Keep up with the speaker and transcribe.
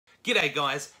G'day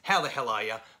guys, how the hell are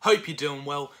ya? Hope you're doing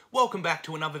well. Welcome back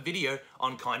to another video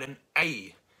on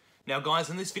Kynan-Aye. Now guys,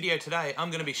 in this video today,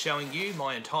 I'm going to be showing you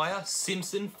my entire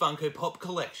Simpson Funko Pop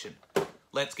collection.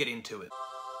 Let's get into it.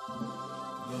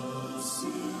 The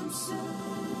Simpsons.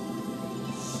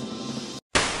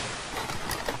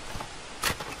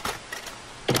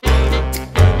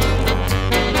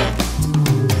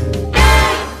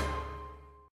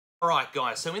 Alright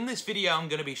guys, so in this video I'm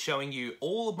going to be showing you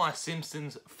all of my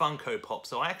Simpsons Funko Pops.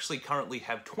 So I actually currently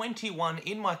have 21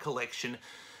 in my collection,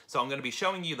 so I'm going to be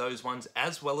showing you those ones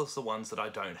as well as the ones that I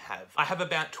don't have. I have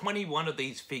about 21 of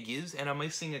these figures and I'm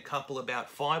missing a couple, about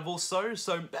 5 or so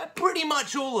pretty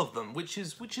much all of them, which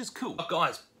is cool. But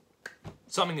guys,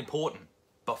 something important.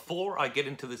 Before I get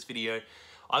into this video,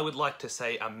 I would like to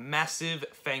say a massive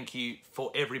thank you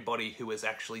for everybody who has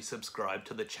actually subscribed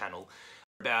to the channel.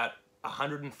 About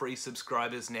 103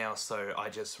 subscribers now, so I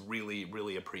just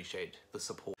really appreciate the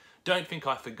support. Don't think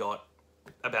I forgot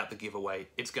about the giveaway.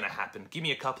 It's gonna happen. Give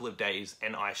me a couple of days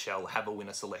and I shall have a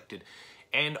winner selected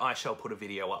and I shall put a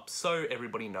video up so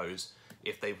everybody knows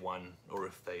if they've won or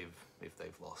if they've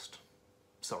lost.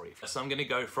 Sorry. So I'm gonna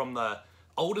go from the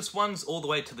oldest ones all the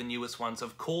way to the newest ones.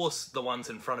 Of course, the ones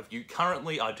in front of you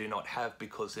currently I do not have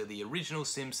because they're the original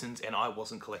Simpsons and I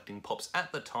wasn't collecting Pops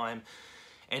at the time.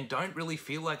 And don't really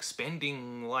feel like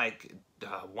spending like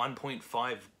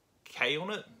 1.5k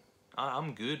on it.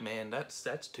 I'm good, man. That's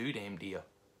too damn dear.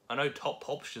 I know Top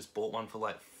Pops just bought one for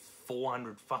like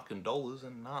 $400 fucking dollars,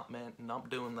 and nah, man, not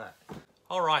doing that.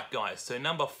 All right, guys. So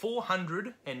number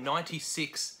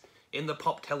 496 in the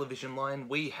Pop television line,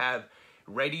 we have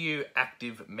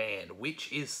Radioactive Man, which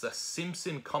is the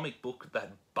Simpson comic book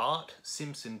that Bart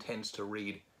Simpson tends to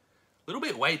read. A little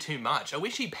bit way too much. I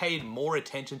wish he paid more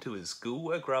attention to his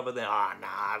schoolwork rather than,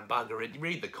 nah, bugger it,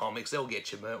 read the comics, they'll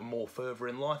get you more further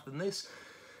in life than this.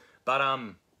 But,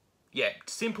 yeah,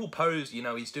 simple pose, you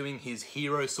know, he's doing his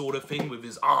hero sort of thing with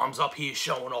his arms up here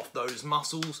showing off those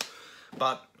muscles.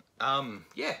 But,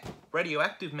 yeah,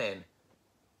 Radioactive Man.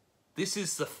 This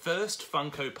is the first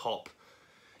Funko Pop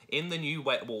in the new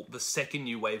wave, well, the second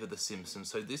new wave of The Simpsons.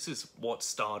 So this is what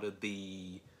started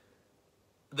the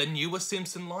newer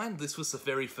Simpson line. This was the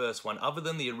very first one. Other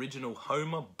than the original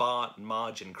Homer, Bart,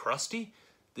 Marge, and Krusty,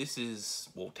 this is,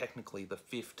 well, technically the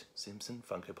 5th Simpson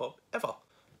Funko Pop ever.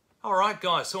 Alright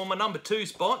guys, so on my number 2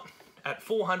 spot, at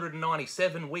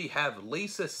 497, we have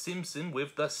Lisa Simpson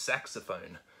with the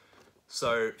saxophone.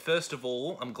 So, first of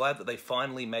all, I'm glad that they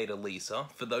finally made a Lisa.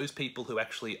 For those people who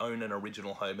actually own an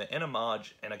original Homer and a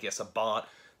Marge, and I guess a Bart,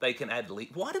 they can add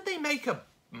Lisa. Why did they make a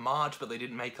Marge but they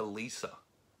didn't make a Lisa?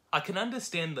 I can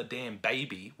understand the damn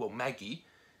baby, well, Maggie,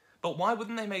 but why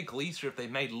wouldn't they make Lisa if they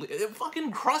made...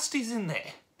 fucking Krusty's in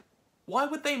there. Why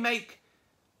would they make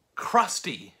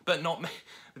Krusty, but not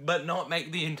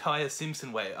make the entire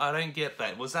Simpson way? I don't get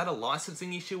that. Was that a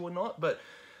licensing issue or not? But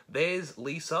there's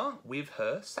Lisa with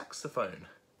her saxophone,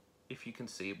 if you can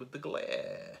see it with the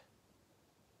glare.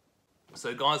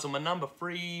 So guys, on my number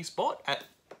 3 spot at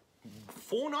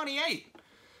 498.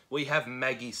 We have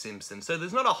Maggie Simpson. So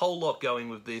there's not a whole lot going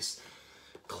with this.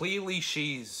 Clearly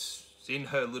she's in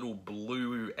her little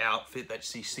blue outfit that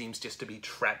she seems just to be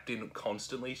trapped in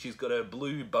constantly. She's got her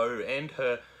blue bow and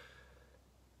her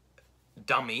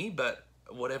dummy, but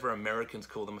whatever Americans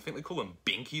call them. I think they call them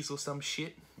binkies or some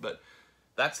shit, but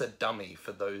that's a dummy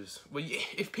for those. Well, yeah,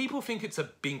 if people think it's a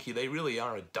binky, they really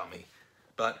are a dummy.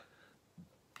 But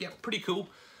yeah, pretty cool.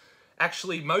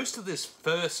 Actually, most of this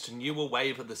first newer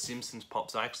wave of the Simpsons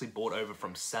Pops I actually bought over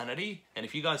from Sanity. And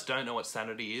if you guys don't know what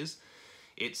Sanity is,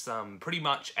 it's pretty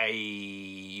much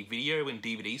a video and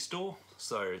DVD store.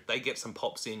 So they get some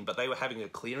Pops in, but they were having a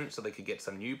clearance so they could get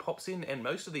some new Pops in. And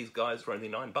most of these guys were only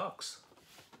 $9.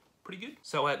 Pretty good.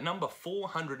 So at number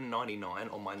 499,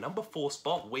 on my number 4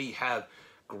 spot, we have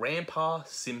Grandpa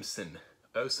Simpson,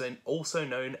 also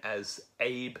known as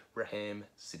Abraham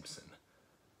Simpson.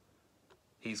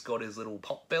 He's got his little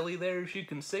pop belly there, as you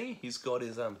can see. He's got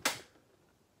his,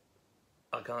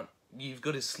 you've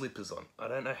got his slippers on. I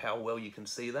don't know how well you can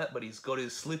see that, but he's got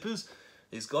his slippers.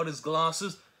 He's got his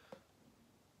glasses.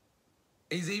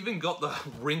 He's even got the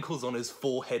wrinkles on his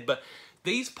forehead, but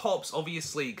these Pops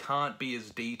obviously can't be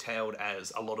as detailed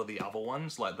as a lot of the other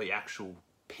ones, like the actual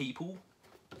people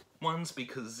ones,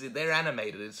 because they're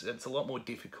animated. It's a lot more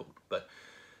difficult, but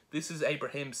this is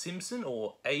Abraham Simpson,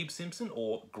 or Abe Simpson,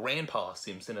 or Grandpa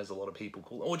Simpson, as a lot of people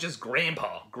call it, or just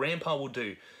Grandpa. Grandpa will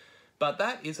do. But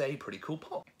that is a pretty cool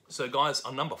Pop. So guys,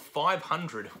 on number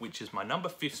 500, which is my number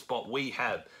 5th spot, we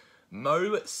have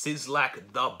Mo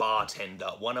Sislak the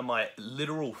Bartender, one of my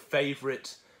literal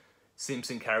favorite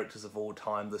Simpson characters of all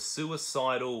time, the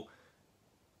suicidal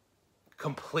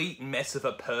complete mess of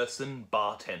a person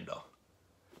bartender.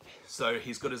 So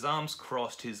he's got his arms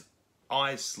crossed, his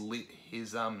eyes slit,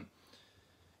 his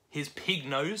pig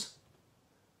nose,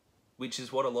 which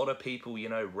is what a lot of people, you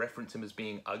know, reference him as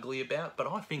being ugly about,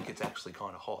 but I think it's actually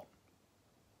kind of hot.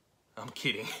 I'm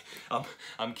kidding.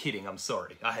 I'm kidding. I'm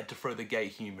sorry. I had to throw the gay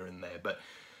humor in there, but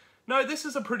no, this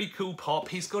is a pretty cool pop.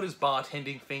 He's got his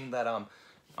bartending thing that I'm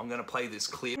gonna play this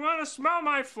clip. You wanna smell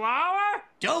my flower?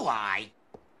 Do I?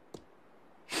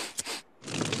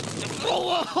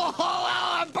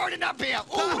 Oh, I'm burning up here.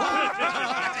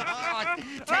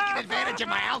 Taking advantage of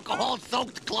my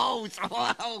alcohol-soaked clothes.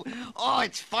 Oh,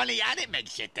 it's funny, and it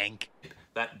makes you think.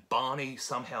 That Barney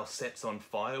somehow sets on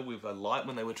fire with a light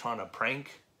when they were trying to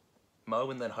prank Moe,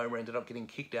 and then Homer ended up getting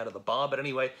kicked out of the bar. But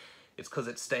anyway, it's because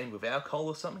it's stained with alcohol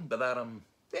or something. But that,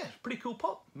 yeah, pretty cool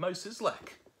pop. Moe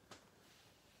Sislak.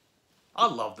 I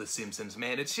love The Simpsons,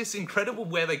 man. It's just incredible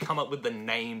where they come up with the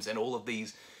names and all of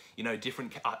these, you know,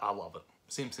 different... I love it.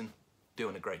 Simpson,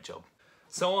 doing a great job.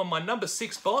 So on my number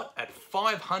 6 spot, at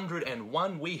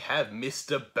 501, we have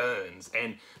Mr. Burns.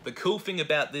 And the cool thing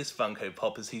about this Funko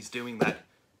Pop is he's doing that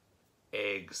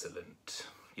excellent,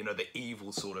 you know, the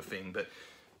evil sort of thing. But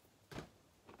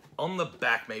on the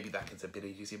back, maybe that gets a bit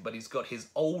easier, but he's got his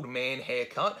old man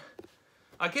haircut.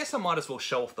 I guess I might as well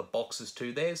show off the boxes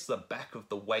too. There's the back of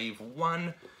the Wave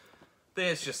 1.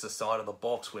 There's just the side of the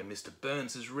box where Mr.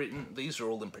 Burns is written. These are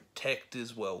all in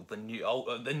protectors. Well,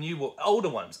 older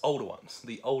ones.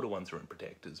 The older ones are in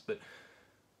protectors, but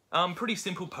pretty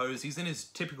simple pose. He's in his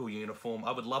typical uniform.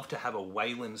 I would love to have a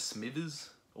Waylon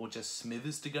Smithers or just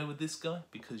Smithers to go with this guy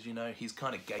because, you know, he's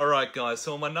kind of gay. All right, guys.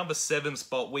 So on my number 7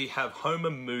 spot, we have Homer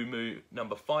Moo Moo,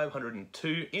 number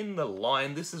 502 in the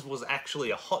line. This was actually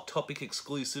a Hot Topic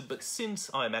exclusive, but since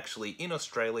I'm actually in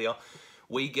Australia,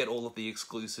 we get all of the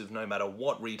exclusive no matter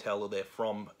what retailer they're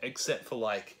from, except for,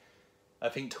 like, I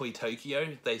think Toy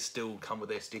Tokyo. They still come with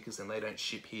their stickers and they don't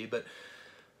ship here, but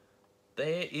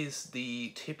there is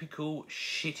the typical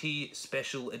shitty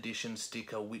special edition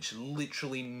sticker which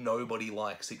literally nobody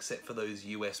likes except for those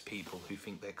US people who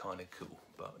think they're kind of cool,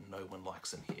 but no one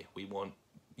likes them here. We want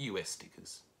US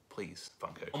stickers, please,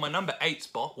 Funko. On my number 8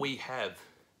 spot, we have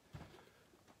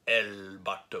El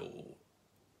Bato.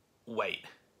 Wait.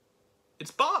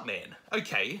 It's Bartman.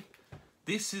 Okay.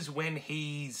 This is when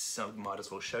he's... I might as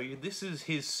well show you. This is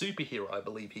his superhero, I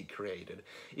believe he created.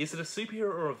 Is it a superhero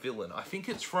or a villain? I think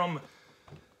it's from...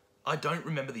 I don't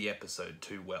remember the episode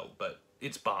too well, but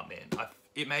it's Bartman.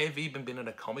 It may have even been in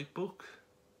a comic book.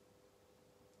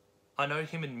 I know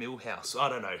him in Millhouse. I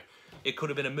don't know. It could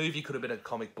have been a movie, could have been a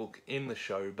comic book in the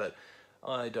show, but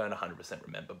I don't 100%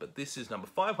 remember. But this is number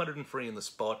 503 in the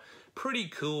spot. Pretty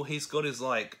cool. He's got his,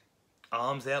 like,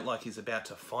 arms out like he's about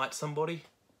to fight somebody.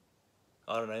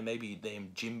 I don't know, maybe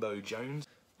named Jimbo Jones.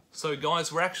 So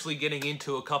guys, we're actually getting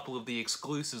into a couple of the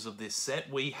exclusives of this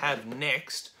set. We have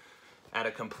next, at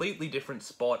a completely different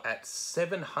spot, at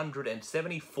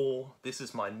 774, this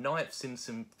is my 9th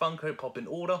Simpson Funko Pop in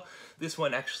order. This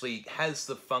one actually has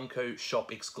the Funko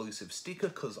Shop exclusive sticker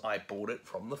because I bought it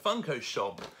from the Funko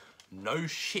Shop. No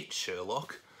shit,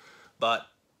 Sherlock. But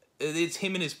it's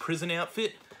him in his prison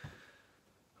outfit.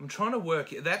 I'm trying to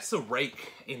work it. That's the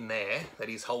rake in there that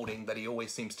he's holding that he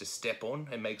always seems to step on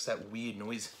and makes that weird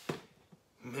noise.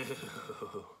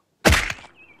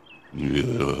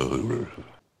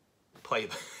 Play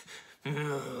the...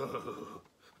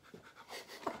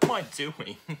 What am I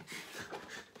doing?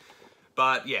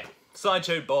 But yeah,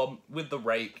 Sideshow Bob with the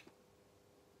rake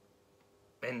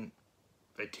and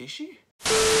the tissue?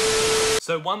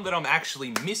 So one that I'm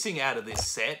actually missing out of this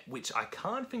set, which I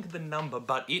can't think of the number,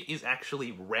 but it is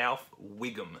actually Ralph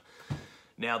Wiggum.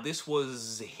 Now this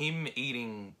was him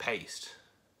eating paste.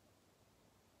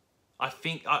 I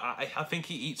think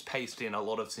he eats paste in a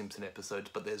lot of Simpson episodes,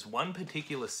 but there's one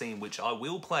particular scene which I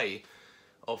will play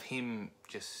of him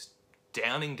just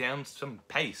downing down some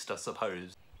paste, I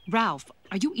suppose. Ralph,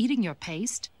 are you eating your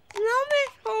paste? No,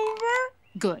 Miss Hoover.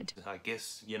 Good. I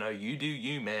guess, you know, you do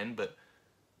you, man, but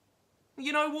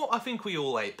you know what? I think we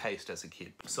all ate paste as a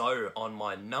kid. So on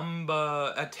my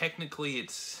number, technically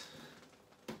it's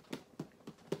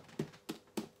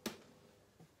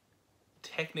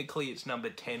number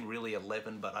 10, really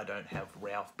 11, but I don't have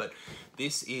Ralph. But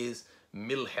this is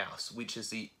Millhouse, which is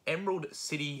the Emerald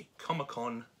City Comic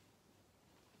Con.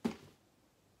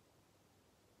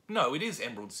 No, it is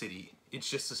Emerald City. It's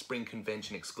just a spring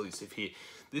convention exclusive here.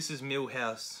 This is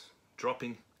Millhouse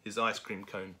dropping his ice cream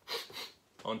cone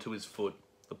onto his foot,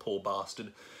 the poor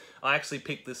bastard. I actually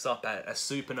picked this up at a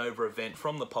Supernova event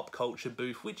from the Pop Culture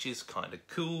booth, which is kind of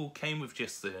cool. Came with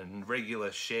just the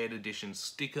regular shared edition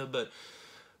sticker, but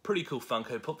Pretty cool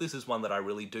Funko Pop. This is one that I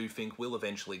really do think will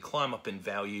eventually climb up in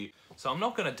value. So I'm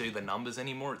not going to do the numbers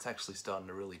anymore. It's actually starting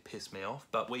to really piss me off.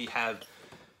 But we have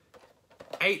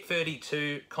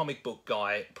 832 comic book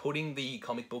guy putting the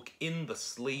comic book in the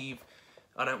sleeve.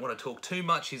 I don't want to talk too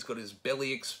much. He's got his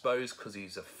belly exposed because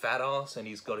he's a fat ass, and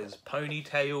he's got his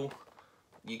ponytail.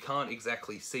 You can't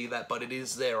exactly see that, but it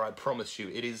is there, I promise you,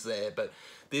 it is there. But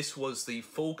this was the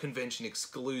full convention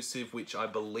exclusive, which I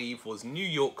believe was New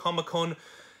York Comic Con.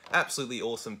 Absolutely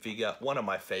awesome figure, one of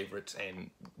my favorites,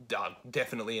 and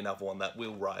definitely another one that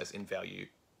will rise in value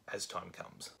as time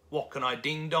comes. What can I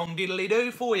ding dong diddly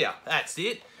do for you? That's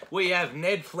it. We have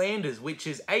Ned Flanders, which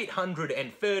is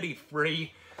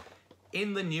 833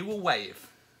 in the newer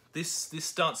wave. This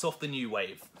starts off the new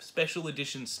wave. Special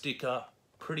edition sticker,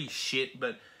 pretty shit,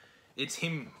 but it's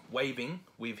him waving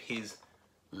with his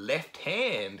left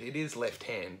hand. It is left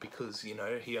hand because, you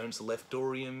know, he owns the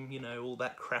Leftorium, you know, all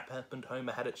that crap happened.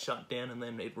 Homer had it shut down and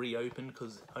then it reopened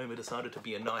because Homer decided to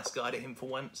be a nice guy to him for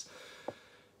once.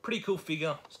 Pretty cool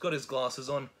figure. He's got his glasses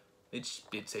on. It's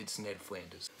Ned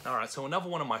Flanders. Alright, so another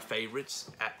one of my favorites.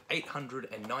 At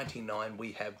 899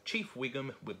 we have Chief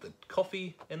Wiggum with the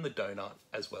coffee and the donut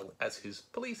as well as his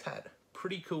police hat.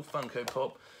 Pretty cool Funko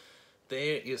Pop.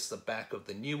 There is the back of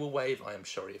the newer wave. I am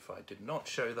sorry if I did not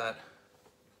show that.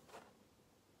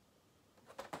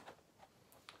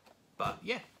 But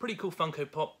yeah, pretty cool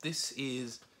Funko Pop. This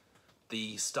is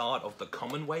the start of the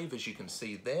common wave, as you can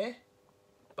see there.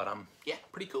 But yeah,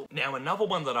 pretty cool. Now another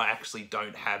one that I actually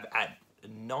don't have at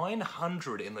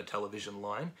 900 in the television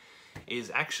line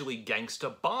is actually Gangster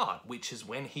Bart, which is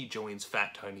when he joins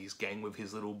Fat Tony's gang with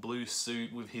his little blue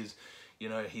suit, with his, you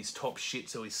know, his top shit,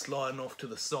 so he's sliding off to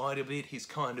the side of it. He's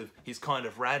kind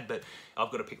of rad, but I've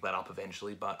got to pick that up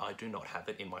eventually, but I do not have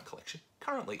it in my collection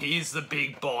currently. Here's the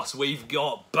big boss. We've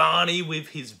got Barney with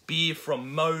his beer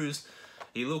from Moe's.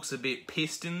 He looks a bit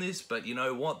pissed in this, but you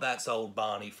know what? That's old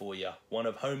Barney for you. One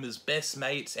of Homer's best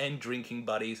mates and drinking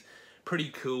buddies. Pretty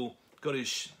cool. Got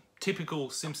his typical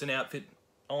Simpson outfit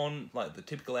on, like the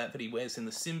typical outfit he wears in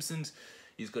The Simpsons.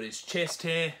 He's got his chest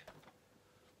hair.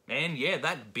 And yeah,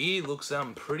 that beer looks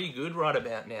pretty good right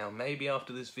about now. Maybe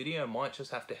after this video, I might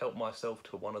just have to help myself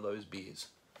to one of those beers.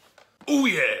 Oh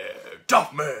yeah,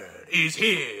 Duffman is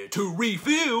here to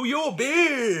refill your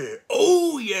beer.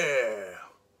 Oh yeah.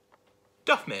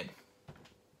 Duffman.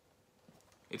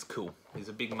 It's cool. He's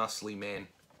a big muscly man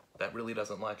that really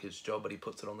doesn't like his job, but he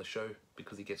puts it on the show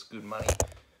because he gets good money.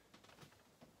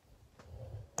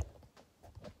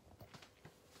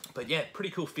 But yeah,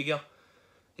 pretty cool figure.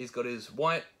 He's got his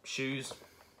white shoes,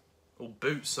 or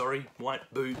boots, sorry,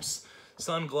 white boots,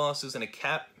 sunglasses and a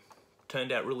cap.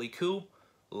 Turned out really cool.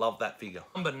 Love that figure.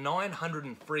 Number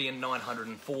 903 and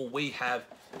 904, we have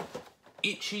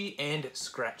Itchy and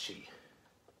Scratchy,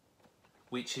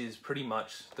 which is pretty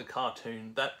much the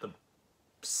cartoon that the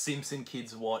Simpson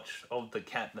kids watch of the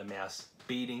cat and the mouse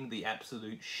beating the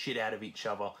absolute shit out of each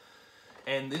other.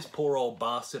 And this poor old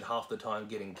bastard half the time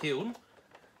getting killed.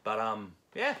 But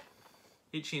yeah,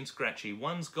 Itchy and Scratchy.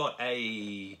 One's got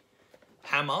a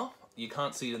hammer. You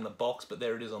can't see it in the box, but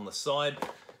there it is on the side.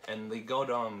 And the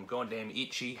goddamn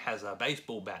Itchy has a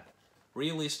baseball bat.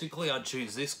 Realistically, I'd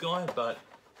choose this guy, but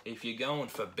if you're going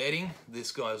for betting,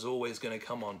 this guy's always going to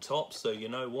come on top. So you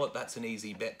know what? That's an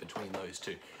easy bet between those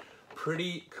two.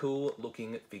 Pretty cool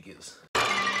looking figures.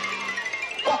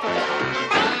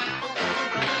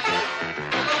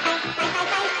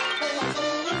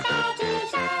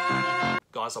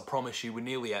 Guys, I promise you, we're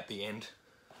nearly at the end.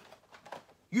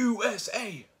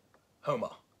 USA! Homer.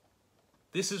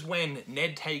 This is when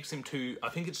Ned takes him to, I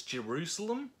think it's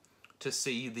Jerusalem, to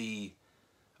see the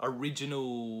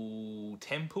original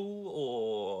temple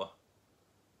or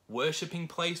worshipping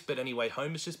place. But anyway,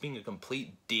 Homer's just being a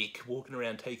complete dick, walking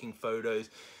around taking photos,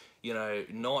 you know,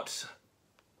 not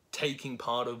taking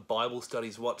part of Bible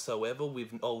studies whatsoever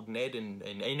with old Ned, and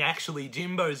actually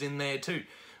Jimbo's in there too.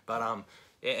 But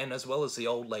and as well as the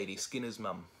old lady, Skinner's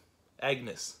mum,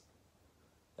 Agnes.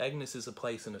 Agnes is a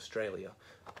place in Australia.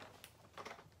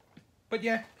 But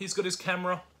yeah, he's got his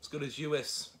camera, he's got his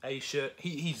USA shirt.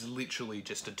 He's literally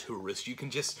just a tourist. You can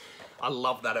just, I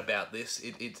love that about this.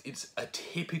 It's a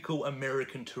typical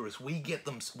American tourist. We get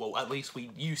them, well, at least we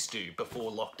used to before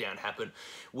lockdown happened.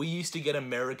 We used to get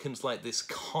Americans like this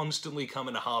constantly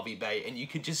coming to Harvey Bay, and you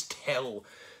could just tell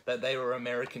that they were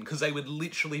American because they would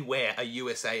literally wear a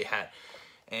USA hat.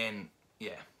 And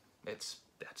yeah, that's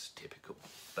typical,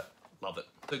 but love it.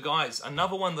 So guys,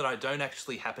 another one that I don't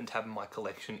actually happen to have in my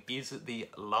collection is the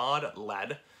Lard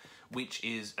Lad, which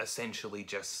is essentially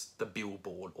just the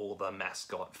billboard or the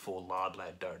mascot for Lard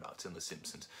Lad Donuts in The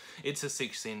Simpsons. It's a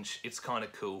 6-inch, it's kind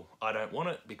of cool. I don't want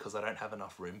it because I don't have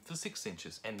enough room for 6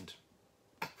 inches, and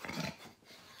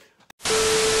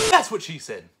that's what she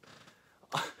said.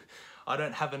 I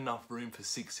don't have enough room for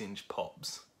 6-inch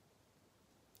pops.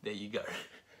 There you go.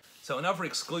 So another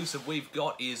exclusive we've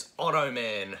got is Otto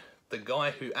Man, the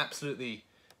guy who absolutely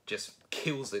just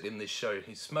kills it in this show.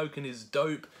 He's smoking his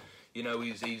dope. You know,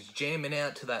 he's jamming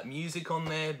out to that music on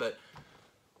there, but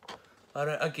I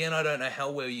don't know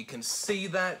how well you can see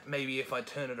that. Maybe if I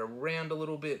turn it around a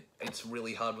little bit, it's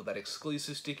really hard with that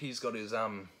exclusive stick. He's got his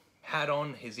hat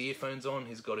on, his earphones on,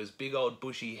 he's got his big old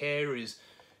bushy hair,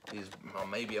 well,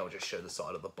 maybe I'll just show the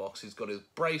side of the box. He's got his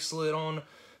bracelet on,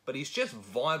 but he's just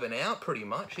vibing out pretty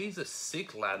much. He's a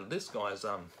sick lad. This guy's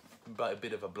a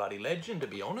bit of a bloody legend, to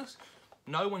be honest.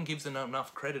 No one gives him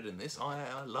enough credit in this.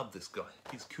 I love this guy.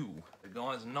 He's cool. The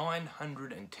guy's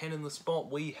 910 in the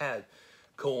spot. We had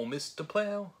Call Mr.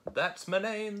 Plow. That's my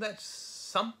name. That's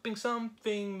something,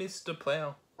 Mr.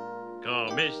 Plow.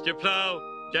 Call Mr.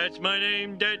 Plow. That's my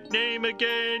name. That name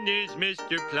again is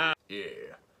Mr. Plow.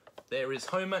 Yeah. There is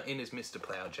Homer in his Mr.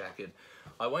 Plow jacket.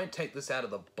 I won't take this out of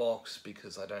the box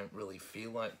because I don't really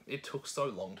feel like... It took so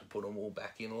long to put them all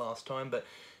back in last time, but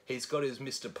he's got his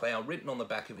Mr. Plow written on the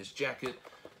back of his jacket.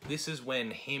 This is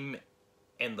when him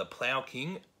and the Plow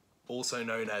King, also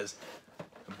known as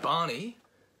Barney,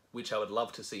 which I would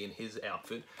love to see in his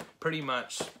outfit, pretty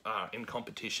much in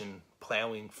competition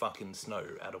plowing fucking snow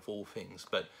out of all things.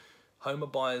 But Homer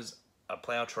buys a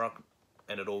plow truck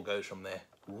and it all goes from there.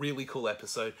 Really cool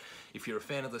episode. If you're a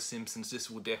fan of The Simpsons, this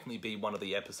will definitely be one of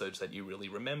the episodes that you really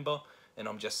remember, and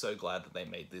I'm just so glad that they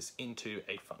made this into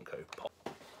a Funko Pop.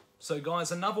 So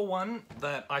guys, another one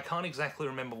that I can't exactly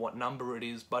remember what number it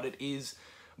is, but it is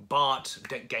Bart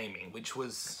Gaming, which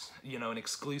was, you know, an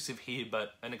exclusive here,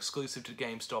 but an exclusive to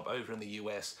GameStop over in the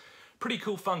US. Pretty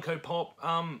cool Funko Pop.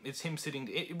 It's him sitting...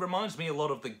 It reminds me a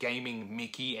lot of the gaming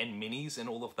Mickey and Minnies and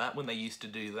all of that when they used to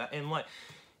do that, and like...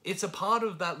 It's a part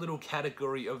of that little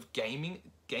category of gaming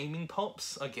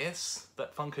pops, I guess,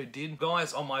 that Funko did.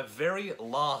 Guys, on my very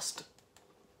last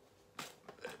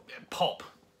pop,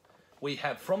 we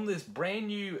have from this brand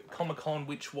new Comic-Con,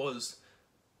 which was,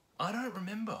 I don't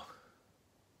remember.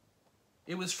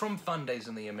 It was from Fun Days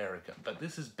in the American, but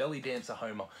this is Belly Dancer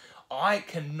Homer. I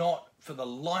cannot, for the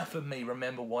life of me,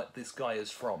 remember what this guy is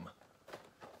from.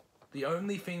 The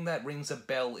only thing that rings a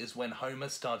bell is when Homer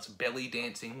starts belly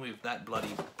dancing with that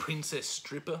bloody princess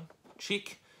stripper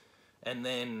chick, and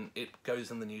then it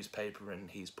goes in the newspaper and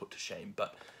he's put to shame.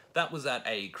 But that was at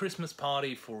a Christmas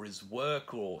party for his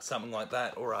work or something like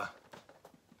that, or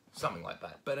something like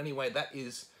that. But anyway, that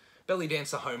is Belly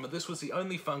Dancer Homer. This was the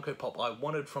only Funko Pop I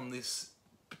wanted from this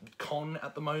con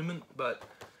at the moment, but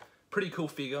pretty cool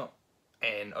figure,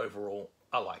 and overall,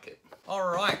 I like it.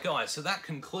 Alright guys, so that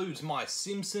concludes my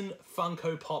Simpson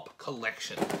Funko Pop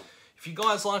collection. If you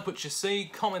guys like what you see,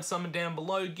 comment something down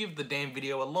below, give the damn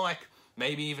video a like,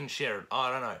 maybe even share it,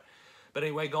 I don't know. But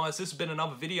anyway guys, this has been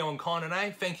another video on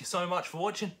Kynan-Aye. Thank you so much for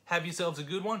watching, have yourselves a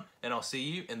good one, and I'll see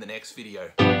you in the next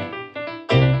video.